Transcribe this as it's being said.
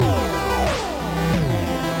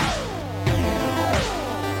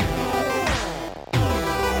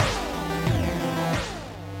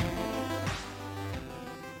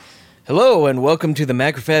Hello and welcome to the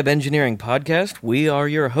Macrofab Engineering Podcast. We are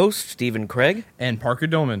your hosts, Stephen Craig. And Parker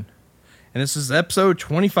Doman. And this is episode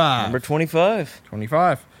 25. Number 25.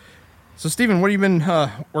 25. So, Stephen, what have you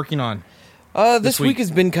been working on? This week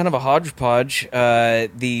has been kind of a hodgepodge.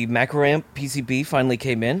 The MacroAmp PCB finally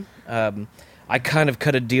came in. I kind of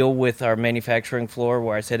cut a deal with our manufacturing floor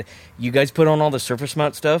where I said, you guys put on all the surface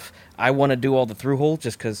mount stuff. I want to do all the through-hole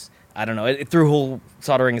just because, I don't know, through-hole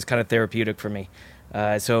soldering is kind of therapeutic for me.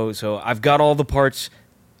 So I've got all the parts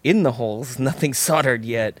in the holes, nothing soldered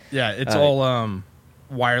yet. Yeah, it's all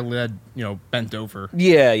wire lead, bent over.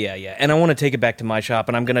 Yeah. And I want to take it back to my shop,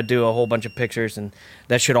 and I'm going to do a whole bunch of pictures, and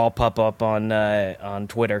that should all pop up on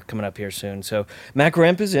Twitter coming up here soon. So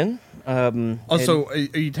MacroAmp is in. Also, are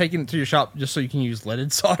you taking it to your shop just so you can use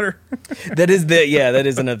leaded solder? that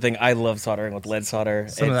is another thing. I love soldering with lead solder.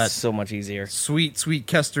 It's so much easier. Sweet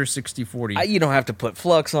Kester 6040. You don't have to put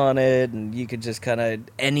flux on it, and you could just kind of,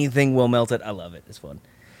 anything will melt it. I love it. It's fun.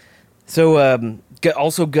 So,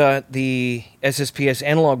 also got the SSPS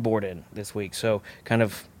analog board in this week. So, kind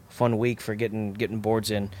of fun week for getting boards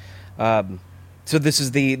in. So this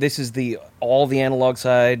is the all the analog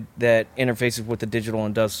side that interfaces with the digital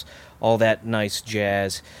and does all that nice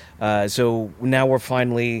jazz. So now we're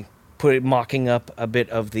finally mocking up a bit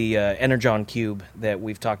of the Energon Cube that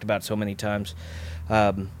we've talked about so many times,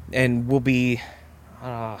 and we'll be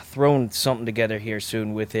throwing something together here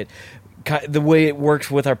soon with it. The way it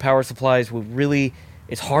works with our power supplies,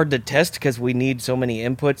 it's hard to test because we need so many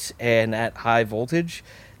inputs and at high voltage.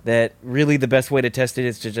 That really the best way to test it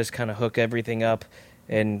is to just kind of hook everything up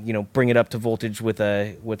and bring it up to voltage with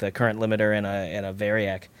a current limiter and a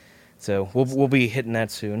variac. So we'll be hitting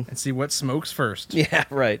that soon and see what smokes first. Yeah,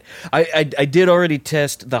 right. I did already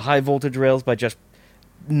test the high voltage rails by just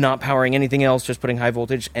not powering anything else, just putting high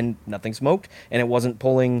voltage, and nothing smoked, and it wasn't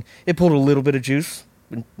pulling. It pulled a little bit of juice,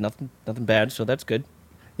 but nothing bad. So that's good.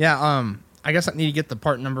 Yeah. I guess I need to get the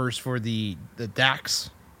part numbers for the DACs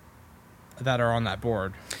that are on that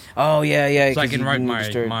board. Oh, yeah. So I can write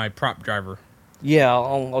my prop driver. Yeah,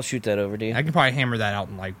 I'll shoot that over to you. I can probably hammer that out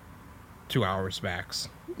in like 2 hours max.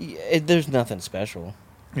 There's nothing special.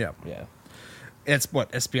 Yeah. It's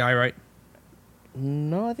what, SPI, right?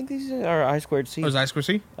 No, I think these are I2C. Oh, is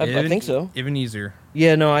I2C? I think so. Even easier.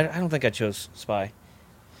 Yeah, no, I don't think I chose SPI.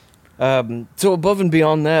 So above and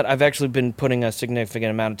beyond that, I've actually been putting a significant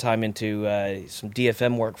amount of time into some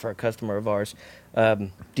DFM work for a customer of ours.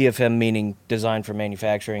 DFM meaning design for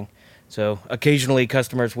manufacturing. So occasionally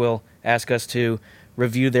customers will ask us to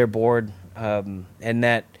review their board, and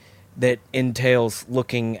that entails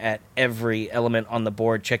looking at every element on the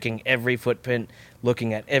board, checking every footprint,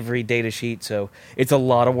 looking at every data sheet. So it's a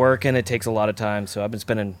lot of work, and it takes a lot of time. So I've been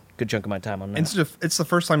spending a good chunk of my time on that. It's the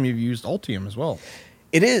first time you've used Altium as well.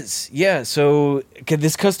 It is, yeah. So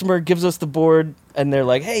this customer gives us the board, and they're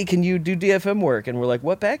like, hey, can you do DFM work? And we're like,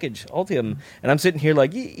 what package? Altium. And I'm sitting here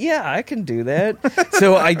like, yeah, I can do that.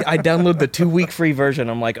 So I download the 2-week free version.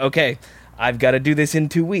 I'm like, okay, I've got to do this in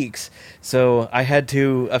 2 weeks. So I had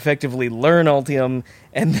to effectively learn Altium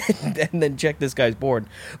and then check this guy's board.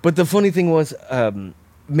 But the funny thing was,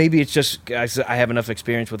 maybe it's just I have enough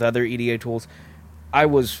experience with other EDA tools. I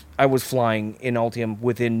was flying in Altium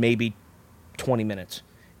within maybe 20 minutes.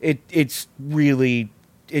 It's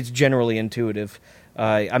generally intuitive.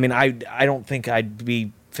 I don't think I'd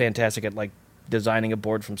be fantastic at like designing a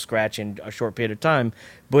board from scratch in a short period of time,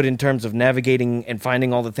 but in terms of navigating and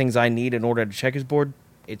finding all the things I need in order to check his board,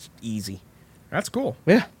 it's easy. That's cool.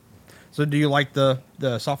 Yeah. So do you like the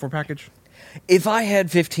software package? If I had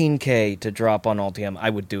 $15K to drop on Altium,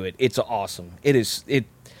 I would do it. It's awesome.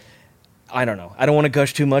 I don't know. I don't want to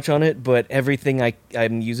gush too much on it, but everything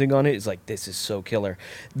I'm using on it is like, this is so killer.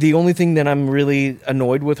 The only thing that I'm really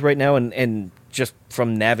annoyed with right now, and just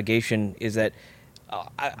from navigation, is that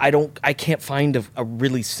I can't find a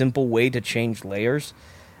really simple way to change layers,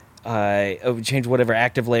 change whatever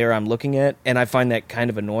active layer I'm looking at, and I find that kind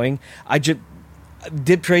of annoying.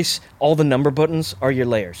 Dip trace, all the number buttons are your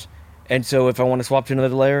layers. And so if I want to swap to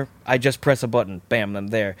another layer, I just press a button. Bam, I'm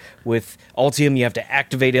there. With Altium, you have to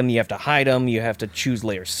activate them, you have to hide them, you have to choose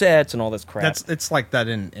layer sets and all this crap. It's like that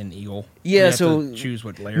in Eagle. Yeah, you so have to choose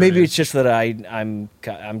what layer. Maybe it's just that I'm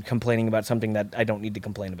complaining about something that I don't need to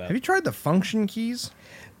complain about. Have you tried the function keys?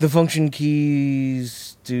 The function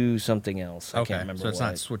keys do something else. Okay, I can't remember. So it's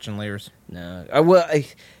not switching layers. No.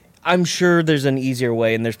 I'm sure there's an easier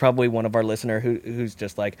way, and there's probably one of our listener who's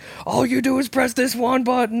just like, all you do is press this one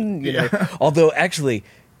button. You know? Although, actually,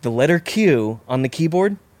 the letter Q on the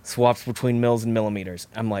keyboard swaps between mils and millimeters.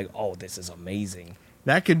 I'm like, oh, this is amazing.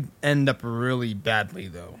 That could end up really badly,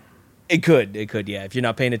 though. It could, yeah. If you're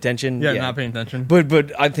not paying attention, Yeah, not paying attention.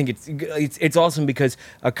 But I think it's awesome because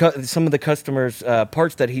some of the customers'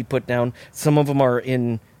 parts that he put down, some of them are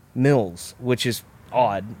in mills, which is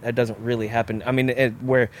odd. That doesn't really happen. I mean,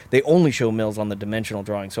 where they only show mills on the dimensional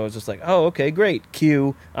drawing. So I was just like, oh, okay, great.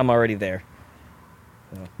 Q, I'm already there.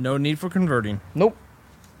 No need for converting. Nope.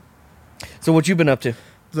 So what you been up to?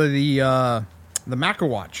 The Macro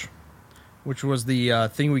Watch, which was the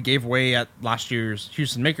thing we gave away at last year's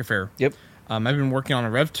Houston Maker Faire. Yep. I've been working on a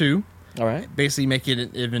Rev 2. All right. Basically making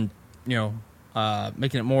it even,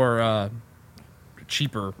 making it more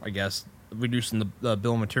cheaper, I guess, reducing the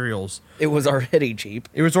bill of materials. It was already cheap.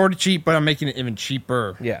 It was already cheap, but I'm making it even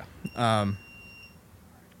cheaper. Yeah.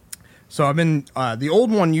 So I've been, the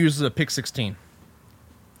old one uses a PIC 16.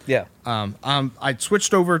 Yeah. I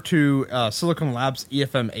switched over to Silicon Labs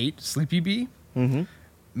EFM 8 Sleepy Bee,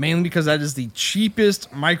 mainly because that is the cheapest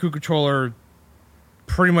microcontroller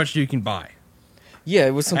pretty much you can buy. Yeah,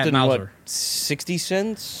 it was something, Mauser. what, 60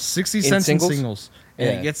 cents? 60 cents in singles. And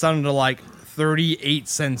Yeah. it gets down to like 38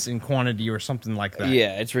 cents in quantity or something like that.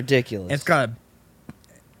 Yeah, it's ridiculous. It's got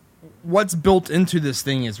what's built into this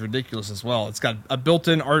thing is ridiculous as well. It's got a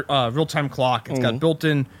built-in real-time clock. It's got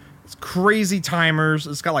built-in crazy timers.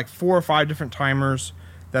 It's got like 4 or 5 different timers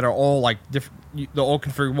that are all like different. They're all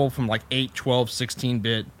configurable from like 8, 12,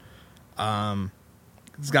 16-bit.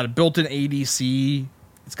 It's got a built-in ADC.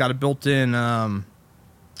 It's got a built-in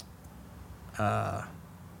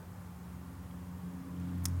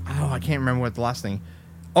I can't remember what the last thing.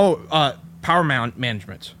 Power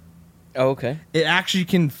management. Oh, okay. It actually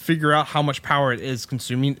can figure out how much power it is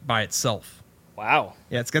consuming by itself. Wow.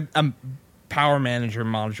 Yeah, it's got a power manager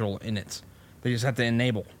module in it. They just have to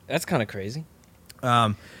enable. That's kind of crazy.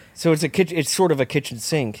 So it's sort of a kitchen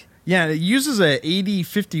sink. Yeah, it uses a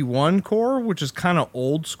 8051 core, which is kind of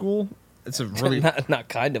old school. It's a really not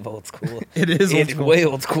kind of old school. It is old It's school. way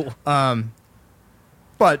old school.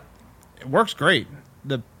 But it works great.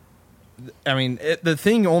 The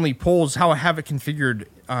thing only pulls, how I have it configured,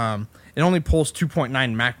 it only pulls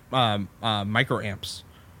 2.9 microamps.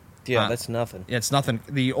 Yeah, that's nothing. It's nothing.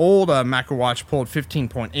 The old Macro Watch pulled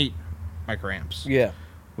 15.8 microamps. Yeah.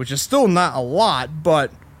 Which is still not a lot,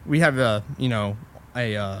 but we have a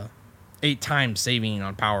 8 times saving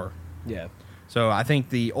on power. Yeah. So I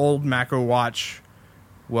think the old Macro Watch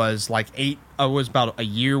was like was about a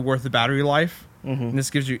year worth of battery life, and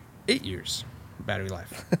this gives you 8 years battery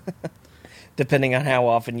life. Depending on how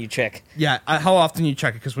often you check. Yeah, how often you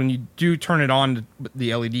check it, because when you do turn it on,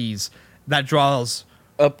 the LEDs, that draws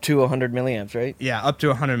Up to 100 milliamps, right? up to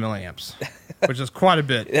 100 milliamps, which is quite a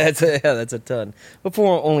bit. That's a ton. But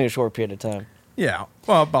for only a short period of time. Yeah,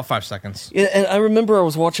 well, about 5 seconds. Yeah, and I remember I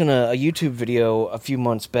was watching a YouTube video a few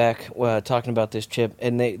months back talking about this chip,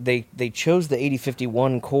 and they chose the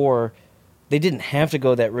 8051 core. They didn't have to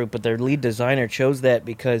go that route, but their lead designer chose that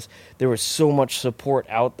because there was so much support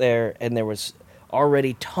out there, and there was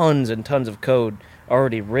already tons and tons of code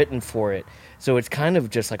already written for it. So it's kind of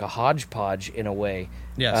just like a hodgepodge in a way.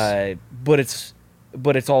 Yes. But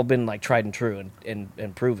it's all been like tried and true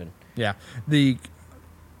and proven. Yeah.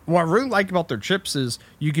 What I really like about their chips is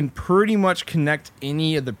you can pretty much connect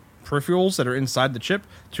any of the peripherals that are inside the chip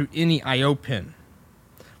to any I/O pin.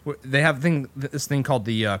 They have this thing called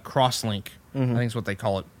the Crosslink. I think is what they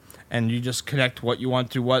call it. And you just connect what you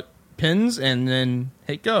want to what pins and then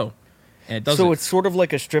hit go. And it does So it. it's sort of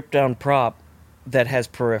like a stripped down prop that has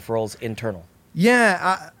peripherals internal.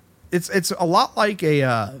 Yeah, it's a lot like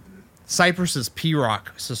a Cypress's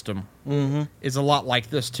P-Rock system. Mm-hmm. It's a lot like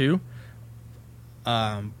this too.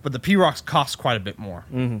 But the P-Rocks cost quite a bit more.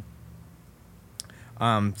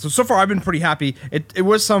 So far I've been pretty happy. It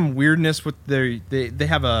was some weirdness with they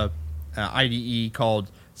have a IDE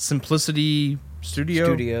called Simplicity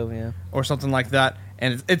Studio, Yeah. or something like that,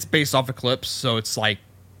 and it's based off Eclipse, so it's like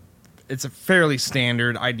it's a fairly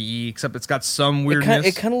standard IDE, except it's got some weirdness.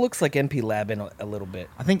 It kind of looks like MP Lab in a little bit.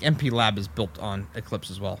 I think MP Lab is built on Eclipse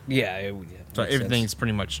as well. Yeah. So makes everything's sense.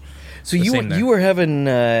 pretty much So the same there. you were having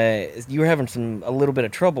a little bit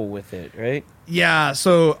of trouble with it, right? Yeah,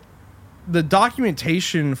 so the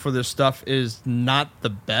documentation for this stuff is not the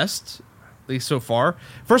best, at least so far.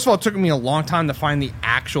 First of all, it took me a long time to find the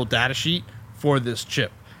actual data sheet for this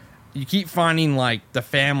chip. You keep finding like the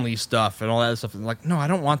family stuff and all that stuff. And like, no, I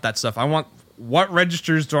don't want that stuff. I want what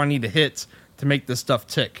registers do I need to hit to make this stuff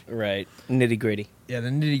tick? Right. Nitty gritty. Yeah, the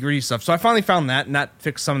nitty gritty stuff. So I finally found that, and that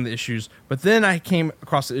fixed some of the issues. But then I came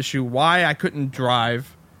across the issue why I couldn't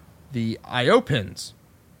drive the I/O pins.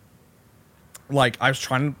 Like, I was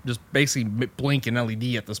trying to just basically blink an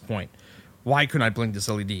LED at this point. Why couldn't I blink this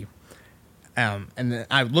LED? And then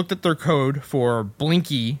I looked at their code for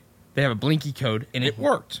Blinky they have a Blinky code, and it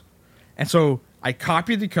worked. And so I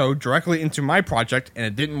copied the code directly into my project, and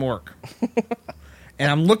it didn't work. And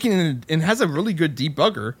I'm looking, and it has a really good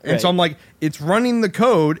debugger. And so I'm like, it's running the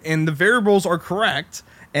code, and the variables are correct,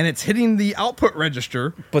 and it's hitting the output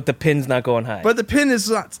register. But the pin's not going high. But the pin is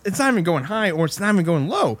not, it's not even going high, or it's not even going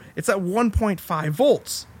low. It's at 1.5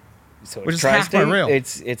 volts, so which is half my rail.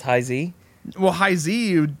 It's high Z. Well, high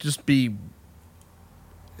Z would just be...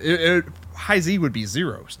 high Z would be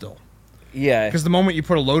 0 still. Yeah. Because the moment you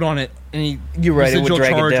put a load on it, any You're right, residual it would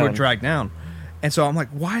drag charge it down. would drag down. And so I'm like,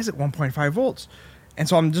 why is it 1.5 volts? And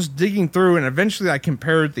so I'm just digging through, and eventually I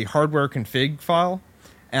compared the hardware config file,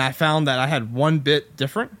 and I found that I had 1 bit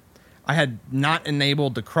different. I had not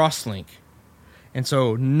enabled the crosslink. And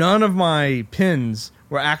so none of my pins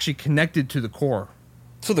were actually connected to the core.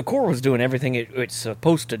 So the core was doing everything it's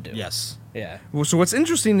supposed to do. Yes. Yeah. Well, so what's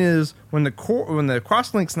interesting is when the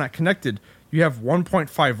crosslink's not connected, you have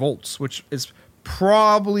 1.5 volts, which is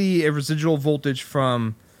probably a residual voltage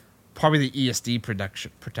from probably the ESD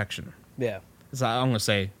protection. Yeah. So I'm gonna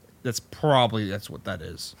say that's what that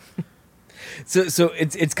is. So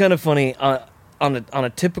it's kind of funny on a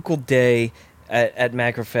typical day at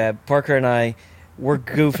Macrofab. Parker and I, we're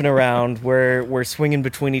goofing around. We're swinging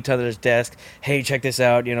between each other's desks. Hey, check this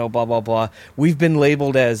out. Blah blah blah. We've been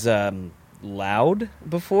labeled as loud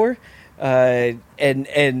before, and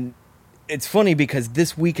it's funny because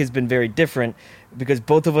this week has been very different because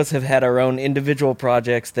both of us have had our own individual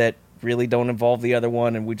projects that really don't involve the other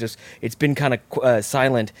one, and it's been kind of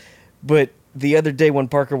silent. But the other day when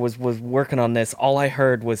Parker was working on this, all I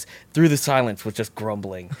heard was through the silence was just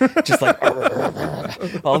grumbling, just like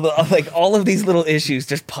all of these little issues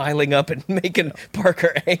just piling up and making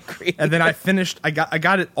Parker angry. And then I finished. I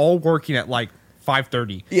got it all working at like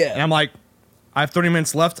 5:30. Yeah, and I'm like, I have 30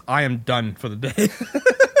 minutes left. I am done for the day.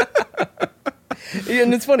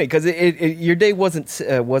 And it's funny because your day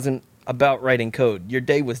wasn't about writing code. Your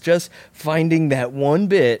day was just finding that one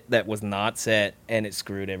bit that was not set, and it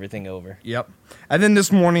screwed everything over. Yep. And then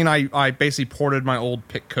this morning, I basically ported my old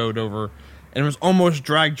pick code over, and it was almost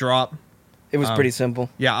drag drop. It was pretty simple.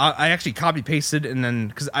 Yeah, I actually copy pasted, and then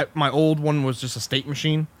because my old one was just a state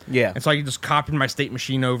machine. Yeah. And so I just copied my state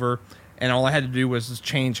machine over, and all I had to do was just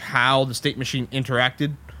change how the state machine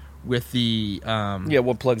interacted with the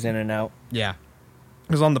what plugs in and out. Yeah.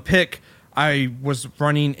 Because on the pick, I was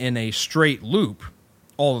running in a straight loop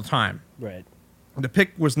all the time. Right. The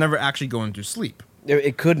pick was never actually going to sleep.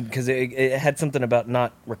 It couldn't because it had something about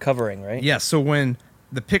not recovering, right? Yeah, so when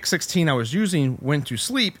the pick 16 I was using went to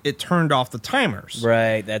sleep, it turned off the timers.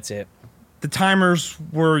 Right, that's it. The timers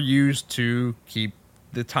were used to keep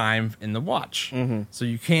the time in the watch. Mm-hmm. So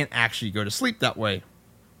you can't actually go to sleep that way.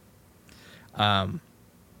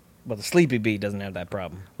 Well, the Sleepy Bee doesn't have that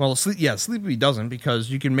problem. Well, Sleepy doesn't,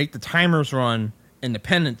 because you can make the timers run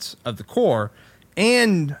independent of the core,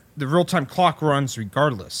 and the real-time clock runs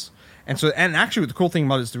regardless. And actually, the cool thing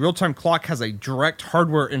about it is the real-time clock has a direct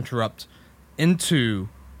hardware interrupt into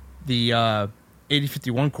the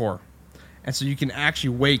 8051 core. And so you can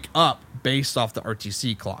actually wake up based off the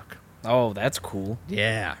RTC clock. Oh, that's cool.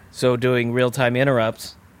 Yeah. So doing real-time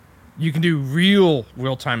interrupts. You can do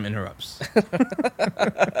real-time interrupts.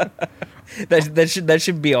 That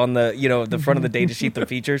should be on the front of the data sheet, the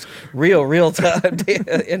features. Real-time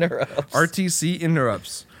interrupts. RTC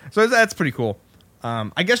interrupts. So that's pretty cool.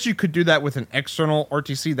 I guess you could do that with an external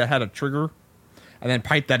RTC that had a trigger, and then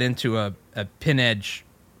pipe that into a pin edge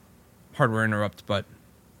hardware interrupt, but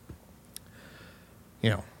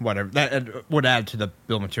whatever. That would add to the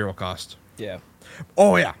bill of material cost. Yeah.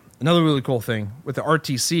 Oh yeah. Another really cool thing with the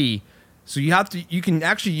RTC, so you can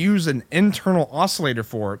actually use an internal oscillator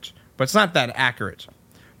for it, but it's not that accurate.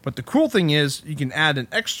 But the cool thing is you can add an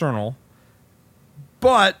external,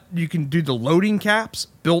 but you can do the loading caps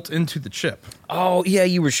built into the chip. Oh, yeah,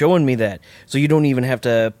 you were showing me that. So you don't even have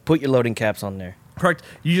to put your loading caps on there. Correct.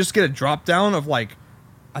 You just get a drop down of I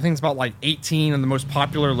think it's about 18 of the most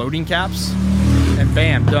popular loading caps, and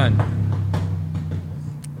bam, done.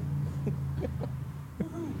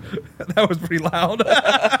 That was pretty loud.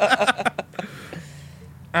 I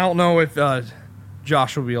don't know if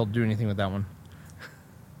Josh will be able to do anything with that one.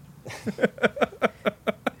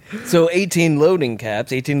 So 18 loading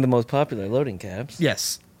caps, 18 of the most popular loading caps.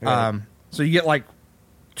 Yes. Right. So you get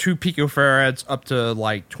 2 picofarads up to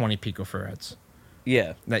 20 picofarads.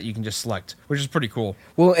 Yeah. That you can just select, which is pretty cool.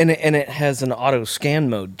 Well, and it has an auto scan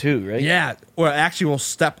mode too, right? Yeah. Or it actually will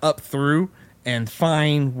step up through and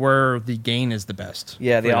find where the gain is the best.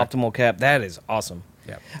 Yeah, the optimal cap. That is awesome.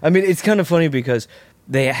 Yeah. I mean, it's kind of funny because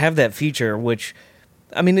they have that feature, which,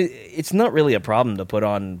 I mean, it's not really a problem to put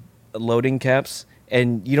on loading caps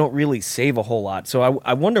and you don't really save a whole lot. So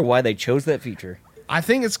I wonder why they chose that feature. I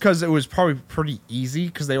think it's because it was probably pretty easy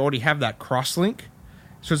because they already have that crosslink.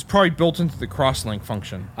 So it's probably built into the crosslink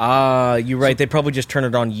function. You're right. They probably just turn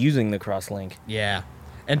it on using the crosslink. Yeah.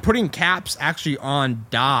 And putting caps actually on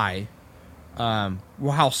die,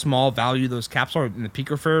 how small value those caps are in the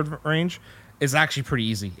picofarad range, is actually pretty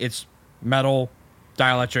easy. It's metal,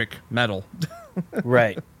 dielectric, metal.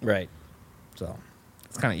 Right. So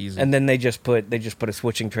it's kind of easy. And then they just put a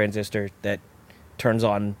switching transistor that turns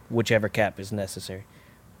on whichever cap is necessary.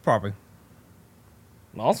 Probably.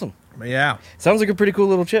 Awesome. But yeah. Sounds like a pretty cool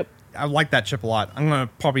little chip. I like that chip a lot. I'll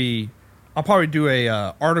probably do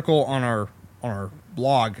a article on our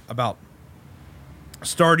blog about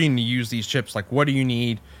starting to use these chips. Like, what do you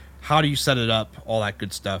need? How do you set it up? All that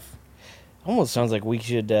good stuff. Almost sounds like we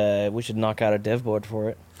should knock out a dev board for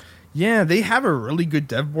it. Yeah, they have a really good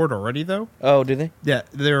dev board already, though. Oh, do they? Yeah,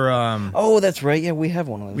 they're. Oh, that's right. Yeah, we have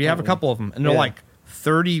one of them. We have a couple of them, and they're like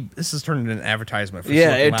 30. This is turned into an advertisement for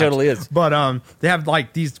yeah, Silicon it Labs. totally is. But they have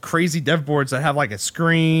like these crazy dev boards that have like a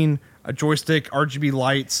screen, a joystick, RGB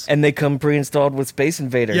lights, and they come pre-installed with Space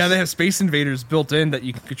Invaders. Yeah, they have Space Invaders built in that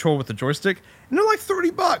you can control with the joystick, and they're like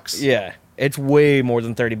 $30. Yeah, it's way more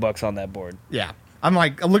than $30 on that board. Yeah, I'm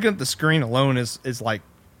looking at the screen alone is like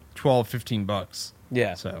 $12-15.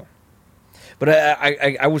 Yeah. So, but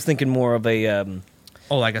I was thinking more of a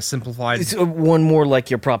like a simplified. it's one more like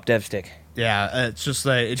your prop dev stick. Yeah, it's just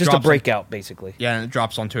Just a drops breakout, basically. yeah, and it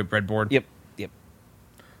drops onto a breadboard. Yep. Yeah,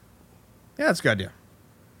 that's a good idea.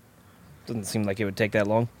 Doesn't seem like it would take that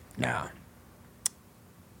long. Yeah.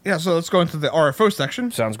 Yeah, so let's go into the RFO section.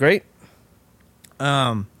 Sounds great.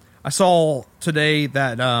 I saw today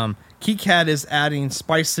that KiCad is adding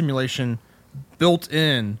spice simulation built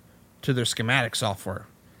in to their schematic software.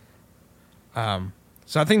 So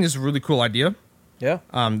I think this is a really cool idea. Yeah.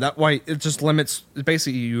 That way it just limits.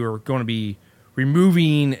 Basically, you're going to be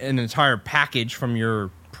removing an entire package from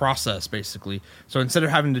your process, basically. So instead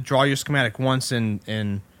of having to draw your schematic once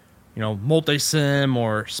in Multisim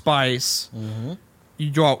or Spice,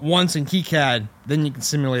 you draw it once in KiCad, then you can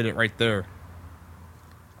simulate it right there.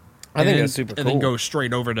 I think that's super cool. And then go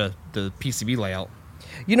straight over to the PCB layout.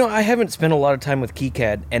 I haven't spent a lot of time with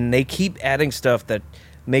KiCad, and they keep adding stuff that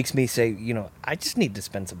makes me say, I just need to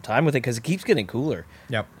spend some time with it because it keeps getting cooler.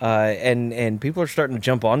 Yep. And people are starting to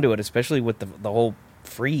jump onto it, especially with the whole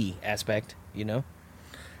free aspect, Yeah,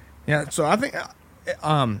 so I think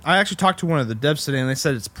I actually talked to one of the devs today, and they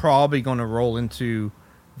said it's probably going to roll into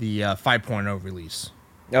the 5.0 release.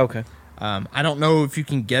 Okay. I don't know if you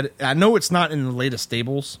can get it. I know it's not in the latest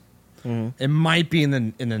stables. It might be in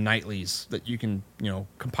the nightlies that you can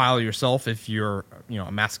compile yourself if you're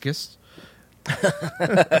a masochist.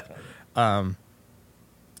 I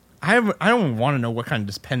don't want to know what kind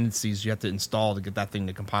of dependencies you have to install to get that thing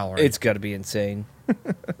to compile right. It's got to be insane.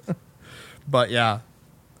 But yeah,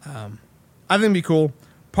 I think it'd be cool.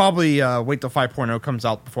 Probably wait till 5.0 comes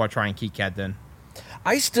out before I try and KiCad then.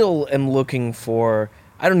 I still am looking for,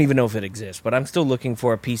 I don't even know if it exists, but I'm still looking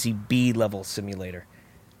for a PCB level simulator.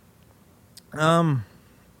 Like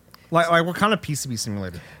what kind of PCB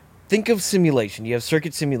simulator? Think of simulation. You have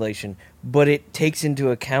circuit simulation, but it takes into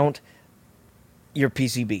account your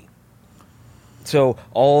PCB. So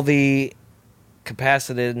all the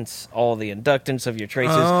capacitance, all the inductance of your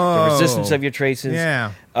traces, the resistance of your traces,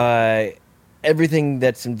 everything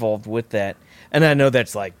that's involved with that. And I know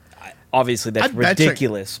that's obviously that's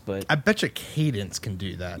ridiculous, but I bet you Cadence can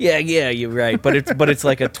do that. Yeah, you're right. But it's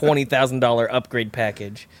like a $20,000 upgrade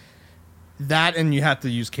package. That and you have to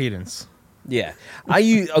use Cadence. Yeah, I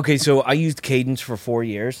used Cadence for 4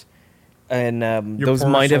 years, and those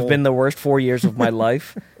might have been the worst 4 years of my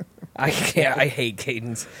life. I hate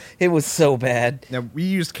Cadence. It was so bad. Now we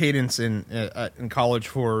used Cadence in college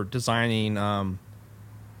for designing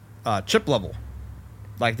chip level,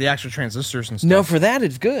 like the actual transistors and stuff. No, for that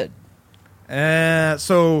it's good.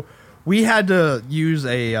 So we had to use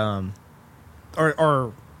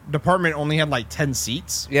our department only had like 10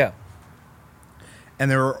 seats. Yeah. And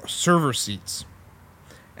there were server seats.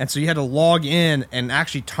 And so you had to log in and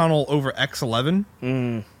actually tunnel over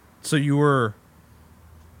X11. So you were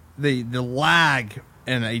the lag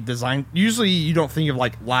in a design. Usually you don't think of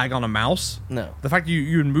like lag on a mouse. No. The fact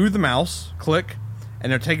you would move the mouse, click,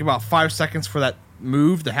 and it'd take about 5 seconds for that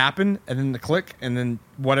move to happen, and then the click, and then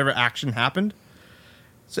whatever action happened.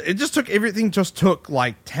 So it just took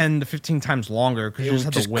like 10 to 15 times longer because you just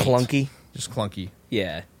had to wait. Just clunky.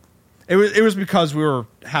 Yeah. It was because we were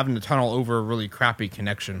having to tunnel over a really crappy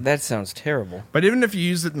connection. That sounds terrible. But even if you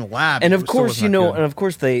use it in the lab, and of course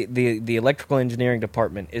the electrical engineering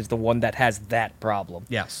department is the one that has that problem.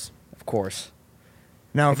 Yes, of course.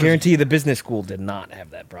 Now, I guarantee you the business school did not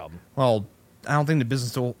have that problem. well, I don't think the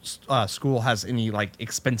business school has any like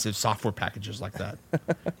expensive software packages like that.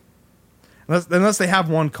 unless they have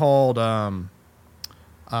one called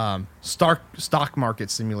Stock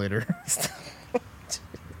Market Simulator.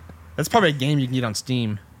 That's probably a game you can get on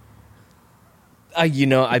Steam.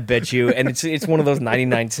 I bet you, and it's one of those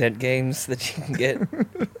 99-cent games that you can get.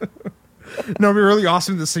 No, it'd be really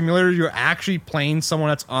awesome. The simulator, you're actually playing someone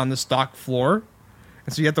that's on the stock floor,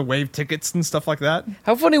 and so you have to wave tickets and stuff like that.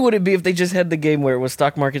 How funny would it be if they just had the game where it was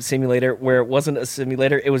Stock Market Simulator, where it wasn't a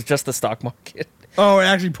simulator, it was just the stock market. Oh, it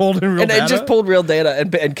actually pulled in real data? And it just pulled real data,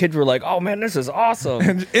 and kids were like, oh man, this is awesome.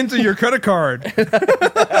 And enter your credit card.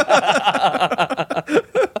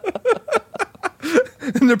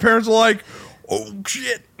 And their parents were like, oh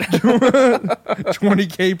shit.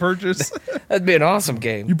 20K purchase. That'd be an awesome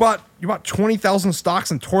game. You bought 20,000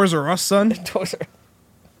 stocks in Toys R Us, son?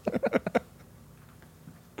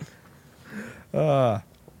 I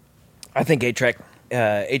think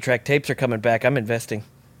 8-track tapes are coming back. I'm investing.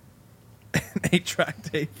 8-track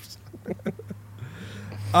tapes.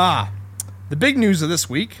 The big news of this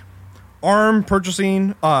week, ARM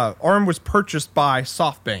was purchased by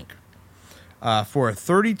SoftBank for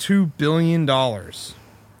 $32 billion.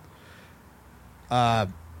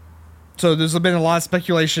 So there's been a lot of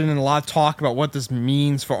speculation and a lot of talk about what this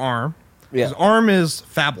means for ARM. Yeah. Because ARM is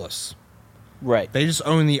fabless. Right. They just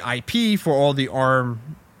own the IP for all the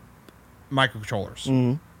ARM microcontrollers.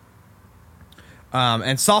 Mm-hmm.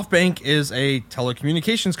 And SoftBank is a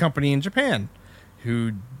telecommunications company in Japan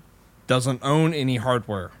who doesn't own any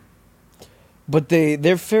hardware. But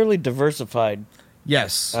they're fairly diversified.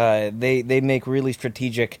 Yes. They make really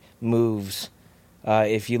strategic moves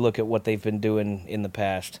if you look at what they've been doing in the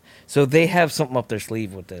past. So they have something up their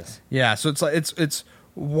sleeve with this. Yeah, so it's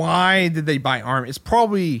why did they buy ARM? It's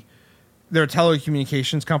probably they're a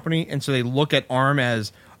telecommunications company, and so they look at ARM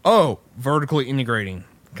as, vertically integrating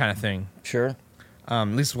kind of thing. Sure. At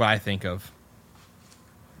least what I think of.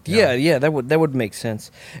 Yeah, that would make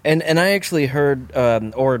sense. And I actually heard,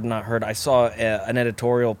 or not heard, I saw an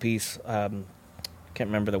editorial piece, can't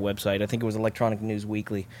remember the website, I think it was Electronic News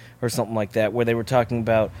Weekly or something like that, where they were talking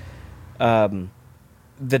about the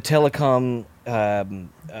telecom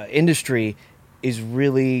industry is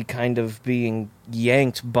really kind of being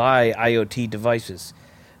yanked by IoT devices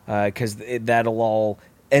because that'll all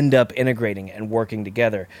end up integrating and working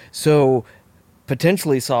together. So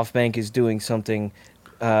potentially SoftBank is doing something,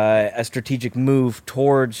 a strategic move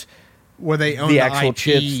towards where they own the the actual IP.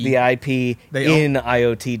 chips, the IP in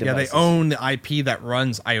IoT devices. Yeah, they own the IP that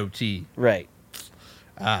runs IoT. Right.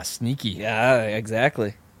 Sneaky. Yeah,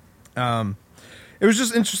 exactly. It was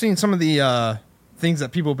just interesting some of the things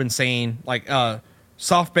that people have been saying. Like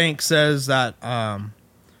SoftBank says that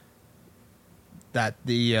that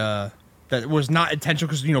it was not intentional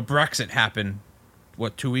because Brexit happened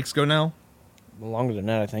 2 weeks ago now. Longer than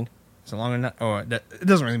that, I think. Is it longer than that? Oh, it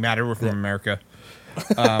doesn't really matter. We're from America.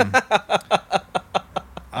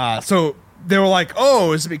 So they were like,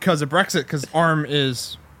 is it because of Brexit? Because ARM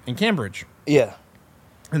is in Cambridge. Yeah.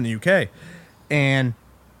 In the UK. And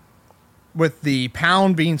with the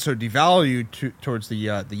pound being so devalued towards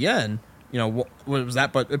the yen, what was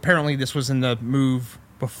that? But apparently this was in the move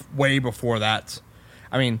way before that.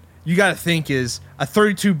 I mean, you got to think is a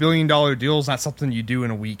 $32 billion deal is not something you do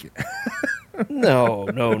in a week. No.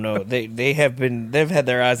 They've had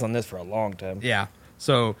their eyes on this for a long time. Yeah.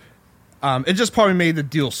 So it just probably made the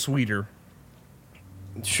deal sweeter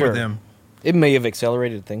for them. It may have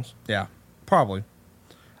accelerated things. Yeah, probably.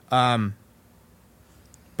 But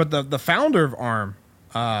the founder of ARM,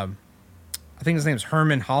 I think his name's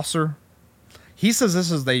Herman Hauser. He says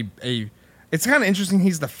this is it's kind of interesting.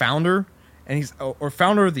 He's the founder, and he's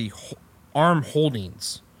founder of the ARM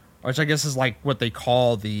Holdings, which I guess is like what they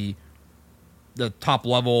call the top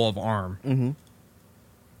level of ARM.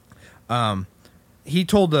 Mm-hmm. He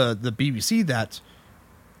told the BBC that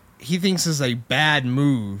he thinks is a bad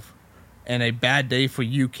move and a bad day for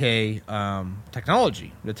UK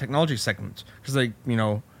technology, the technology segment, because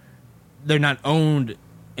they're not owned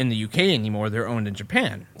in the UK anymore; they're owned in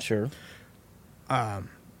Japan. Sure.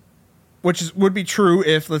 Which would be true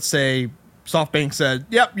if, let's say, SoftBank said,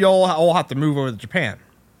 "Yep, you'll all have to move over to Japan."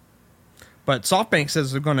 But SoftBank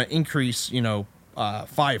says they're going to increase,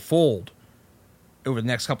 5-fold over the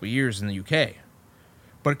next couple of years in the UK.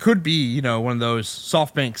 But it could be, one of those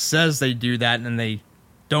SoftBank says they do that and then they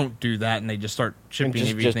don't do that and they just start shipping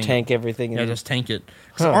everything. Just tank everything. Yeah, just tank it.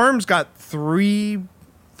 Because ARM's got three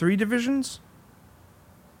divisions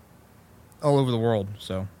all over the world.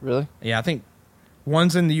 So Really? Yeah, I think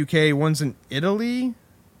one's in the UK, one's in Italy,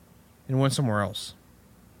 and one's somewhere else.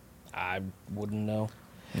 I wouldn't know.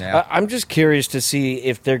 Yeah. I'm just curious to see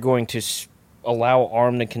if they're going to allow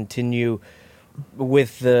ARM to continue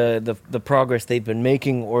with the progress they've been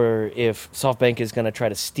making, or if SoftBank is going to try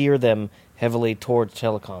to steer them heavily towards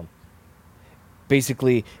telecom.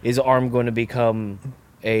 Basically, is ARM going to become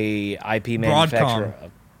a IP manufacturer?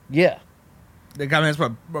 Yeah. I mean, that's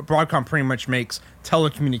what Broadcom pretty much makes,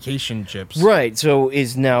 telecommunication chips. Right. So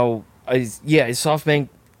is SoftBank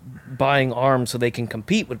buying ARM so they can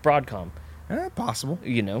compete with Broadcom? Possible.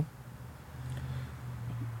 You know.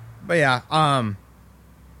 But yeah, I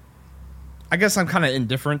guess I'm kind of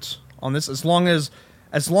indifferent on this as long as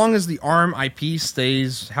the ARM IP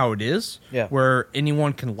stays how it is, yeah, where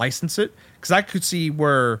anyone can license it. Because I could see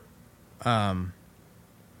where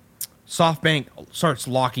SoftBank starts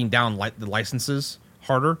locking down the licenses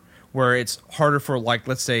harder, where it's harder for, like,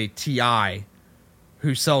 let's say TI,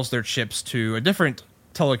 who sells their chips to a different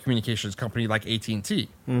telecommunications company like AT&T.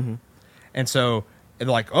 Mm-hmm. And so they're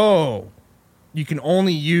like, oh, you can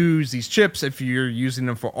only use these chips if you're using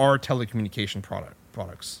them for our telecommunication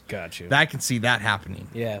products. Got you. I can see that happening.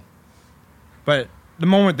 Yeah. But the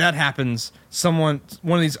moment that happens, one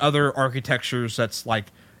of these other architectures that's like,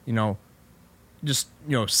 just,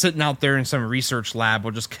 sitting out there in some research lab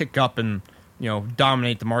will just kick up and,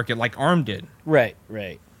 dominate the market like ARM did. Right.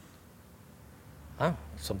 Oh,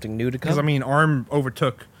 something new to come. Because, I mean, ARM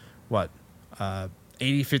overtook,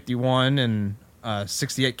 8051 and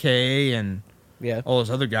 68K and all those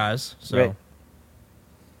other guys. So. Right.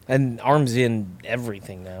 And ARM's in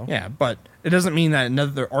everything now. Yeah, but it doesn't mean that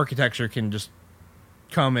another architecture can just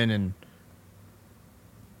come in and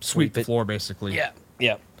sweep the floor, basically. Yeah.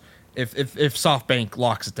 If SoftBank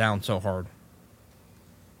locks it down so hard.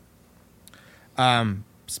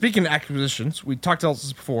 Speaking of acquisitions, we talked about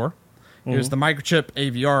this before. It was the Microchip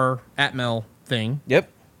AVR Atmel thing. Yep.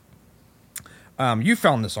 You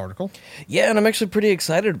found this article. Yeah, and I'm actually pretty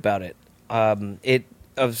excited about it.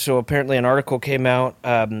 So apparently an article came out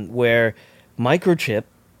where Microchip,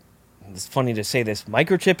 it's funny to say this,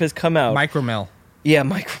 Microchip has come out. Micromel. Yeah,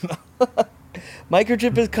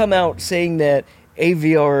 Microchip has come out saying that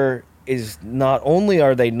AVR is not only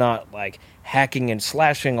are they not like hacking and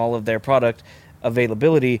slashing all of their product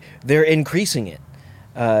availability, they're increasing it.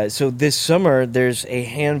 So this summer, there's a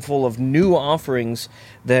handful of new offerings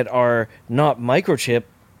that are not Microchip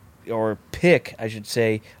or PIC, I should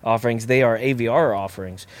say, offerings. They are AVR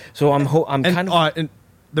offerings. So I'm kind of... and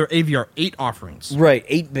they're AVR 8 offerings. Right,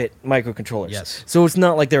 8-bit microcontrollers. Yes. So it's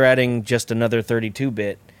not like they're adding just another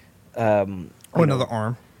 32-bit... or another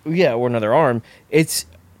ARM. Yeah, or another ARM. It's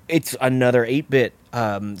another 8-bit.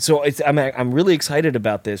 So I'm really excited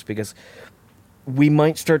about this because we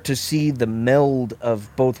might start to see the meld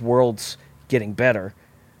of both worlds getting better.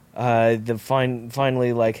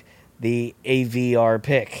 Finally, like the AVR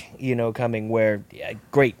PIC, coming where, yeah,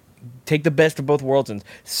 great, take the best of both worlds and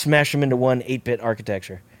smash them into one 8-bit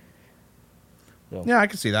architecture. So. Yeah, I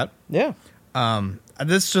can see that. Yeah.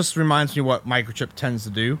 This just reminds me what Microchip tends to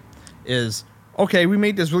do is, okay, we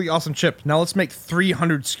made this really awesome chip. Now let's make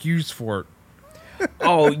 300 SKUs for it.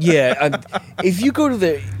 Oh, yeah. If you go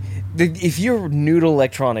to if you're new to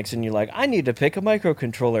electronics and you're like, I need to pick a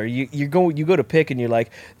microcontroller, you go to pick and you're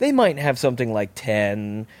like, they might have something like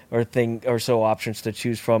 10 or so options to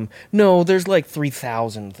choose from. No, there's like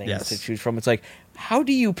 3,000 things to choose from. It's like, how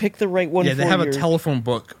do you pick the right one? Yeah, they have a telephone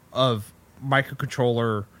book of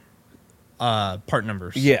microcontroller part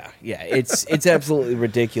numbers. Yeah, it's absolutely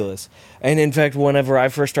ridiculous. And in fact, whenever I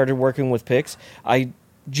first started working with picks, I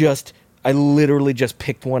literally just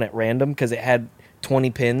picked one at random because it had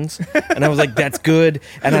 20 pins, and I was like, that's good.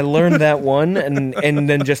 And I learned that one, and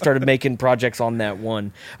then just started making projects on that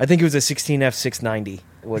one. I think it was a 16F690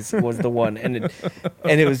 was the one, and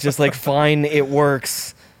it was just like, fine, it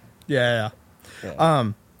works. Yeah.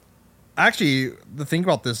 Actually, the thing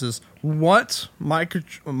about this is, what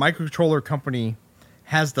microcontroller company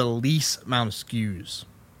has the least amount of SKUs?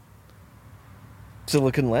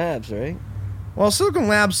 Silicon Labs, right? Well, Silicon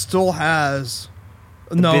Labs still has...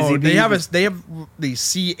 they have the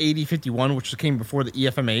C8051, which came before the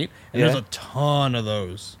EFM8, and there's a ton of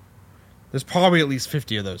those. There's probably at least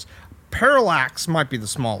 50 of those. Parallax might be the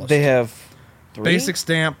smallest. They have 3? Basic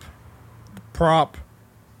Stamp, Prop,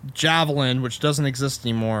 Javelin, which doesn't exist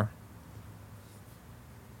anymore.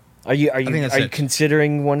 Are you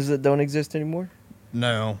considering ones that don't exist anymore?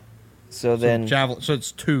 No. So then Javelin. So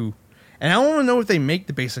it's 2, and I don't know if they make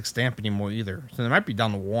the Basic Stamp anymore either. So they might be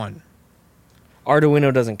down to 1.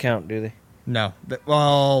 Arduino doesn't count, do they? No.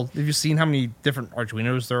 Well, have you seen how many different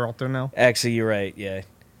Arduinos there are out there now? Actually, you're right, yeah.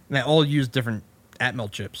 And they all use different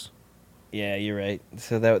Atmel chips. Yeah, you're right.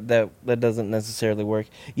 So that doesn't necessarily work.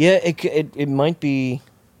 Yeah, it might be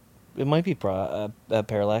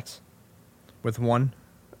parallax. With 1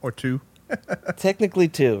 or 2. Technically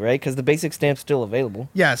 2, right? Because the basic stamp's still available.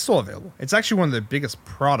 Yeah, it's still available. It's actually one of the biggest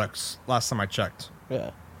products last time I checked.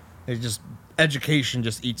 Yeah. It's just education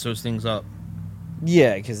just eats those things up.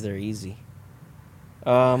 Yeah, because they're easy.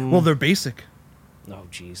 Well, they're basic. Oh,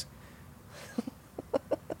 jeez.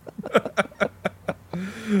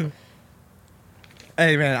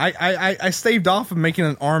 Hey man, I staved off of making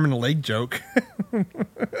an arm and a leg joke. Oh,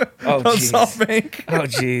 on jeez. SoftBank. Oh,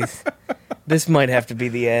 jeez. This might have to be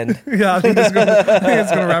the end. Yeah, I think it's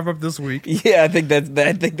gonna wrap up this week. Yeah, I think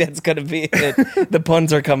that's gonna be it. The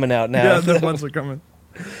puns are coming out now. Yeah, the ones are coming.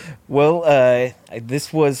 Well,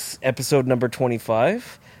 this was episode number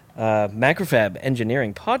 25. Macrofab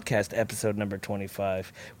Engineering Podcast, episode number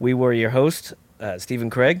 25. We were your host, Stephen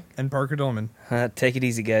Craig. And Parker Dolman. Take it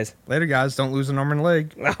easy, guys. Later, guys. Don't lose an arm and a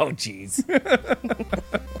leg. Oh, jeez.